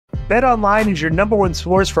BetOnline is your #1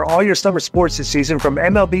 source for all your summer sports this season, from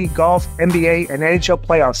MLB, golf, NBA, and NHL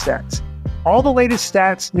playoff stats. All the latest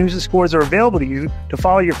stats, news, and scores are available to you to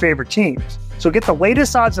follow your favorite teams. So get the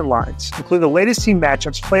latest odds and lines, including the latest team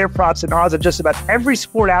matchups, player props, and odds on just about every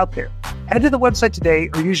sport out there. Head to the website today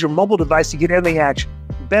or use your mobile device to get in the action.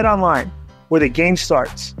 BetOnline, where the game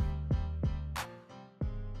starts.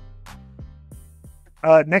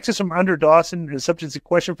 Next is from Under Dawson, and the subject is a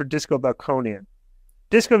question for Disco about Konnan.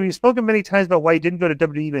 Disco, you've spoken many times about why you didn't go to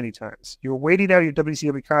WWE many times. You were waiting out your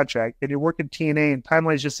WCW contract, and you're working TNA, and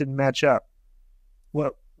timelines just didn't match up.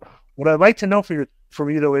 Well, what I'd like to know from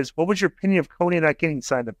you, though, is what was your opinion of Konnan not getting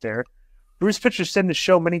signed up there? Bruce Pritchard said in the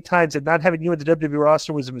show many times that not having you in the WWE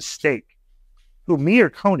roster was a mistake. Who, me or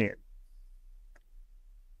Konnan?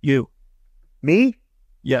 You. Me?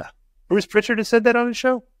 Yeah. Bruce Pritchard has said that on the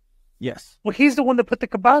show? Yes. Well, he's the one that put the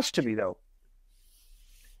kibosh to me, though.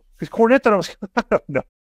 Because Cornette thought I was, I don't know.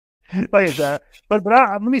 But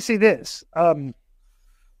let me say this.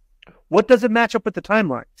 What does it match up with the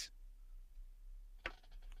timelines?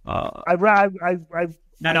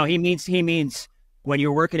 No. He means when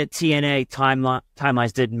you're working at TNA,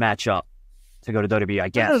 timelines didn't match up to go to WWE, I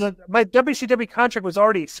guess. No, my WCW contract was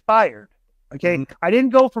already expired. Okay, I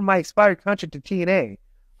didn't go from my expired contract to TNA.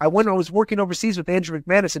 I was working overseas with Andrew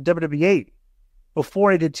McManus at WWE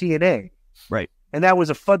before I did TNA. Right. And that was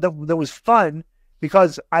that was fun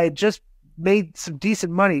because I had just made some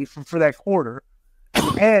decent money for that quarter,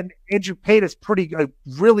 and Andrew paid us a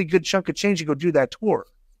really good chunk of change to go do that tour.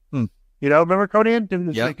 You know, remember Konnan?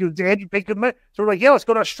 Yeah. Like, Andrew paid good money, so we're like, yeah, let's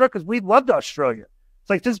go to Australia because we loved Australia. It's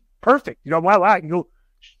like, this is perfect. You know, why I can go,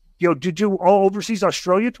 do all overseas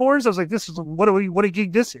Australia tours. I was like, this is what a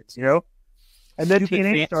gig this is, you know. And then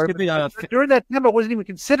TNA started. During that time, I wasn't even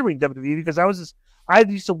considering WWE because I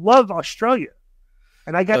used to love Australia.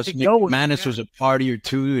 And I got to go. McManus was a party or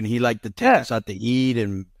two, and he liked to take us out to eat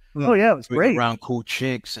and it was great. Around cool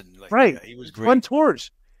chicks and he was great. Fun tours.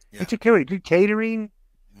 Yeah. He took care of good catering.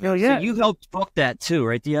 So you helped book that too,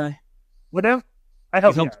 right, Di? What now? I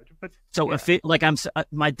helped.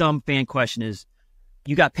 My dumb fan question is,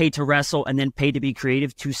 you got paid to wrestle and then paid to be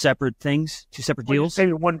creative, two separate things, two separate deals. Paid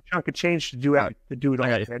me one chunk of change to do it all.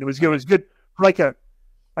 And it was good for like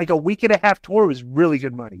a week and a half tour. It was really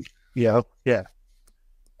good money. Yeah.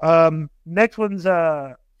 Next one's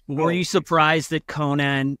were you surprised that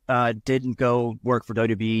Konnan didn't go work for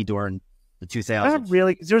WWE during the 2000s? Not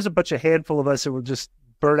really, because there was a handful of us that were just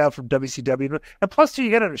burned out from WCW. And plus, too,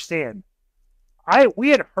 you got to understand, we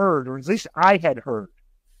had heard, or at least I had heard,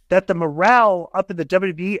 that the morale up in the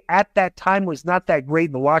WWE at that time was not that great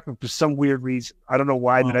in the locker room for some weird reason. I don't know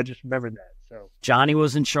why, but I just remember that. So Johnny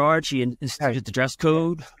was in charge. He instituted the dress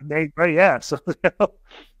code. Yeah. So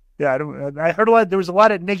yeah, I heard a lot. There was a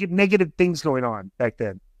lot of negative things going on back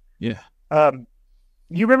then. Yeah. You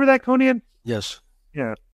remember that, Konnan? Yes.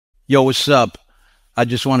 Yeah. Yo, what's up? I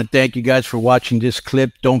just want to thank you guys for watching this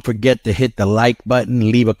clip. Don't forget to hit the like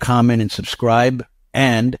button, leave a comment, and subscribe.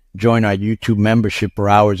 And join our YouTube membership for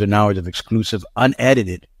hours and hours of exclusive,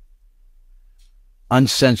 unedited,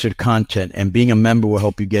 uncensored content. And being a member will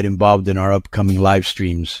help you get involved in our upcoming live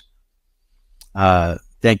streams.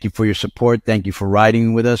 Thank you for your support. Thank you for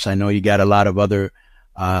riding with us. I know you got a lot of other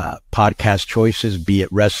podcast choices, be it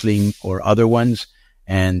wrestling or other ones.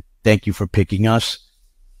 And thank you for picking us.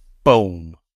 Boom.